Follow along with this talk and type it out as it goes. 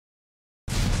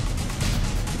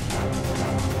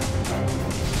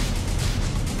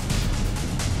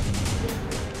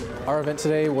Our event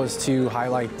today was to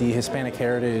highlight the Hispanic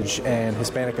heritage and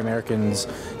Hispanic Americans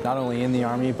not only in the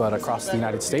Army but across the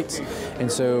United States. And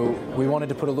so we wanted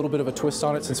to put a little bit of a twist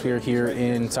on it since we are here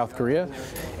in South Korea.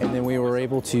 And then we were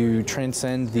able to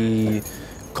transcend the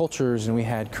cultures, and we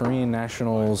had Korean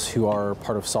nationals who are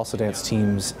part of salsa dance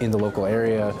teams in the local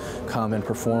area come and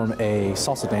perform a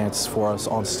salsa dance for us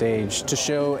on stage to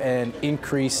show an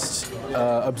increased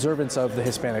observance of the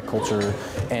Hispanic culture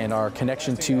and our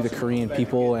connection to the Korean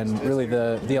people, and really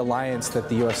the alliance that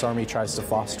the U.S. Army tries to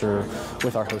foster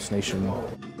with our host nation.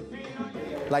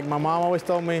 Like my mom always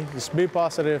told me, just be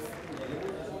positive,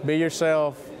 be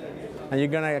yourself, and you're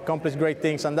gonna accomplish great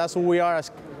things. And that's who we are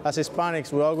as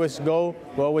Hispanics. We always go,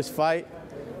 we always fight,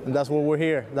 and that's why we're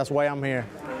here. That's why I'm here.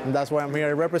 And that's why I'm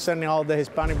here representing all the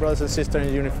Hispanic brothers and sisters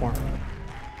in uniform.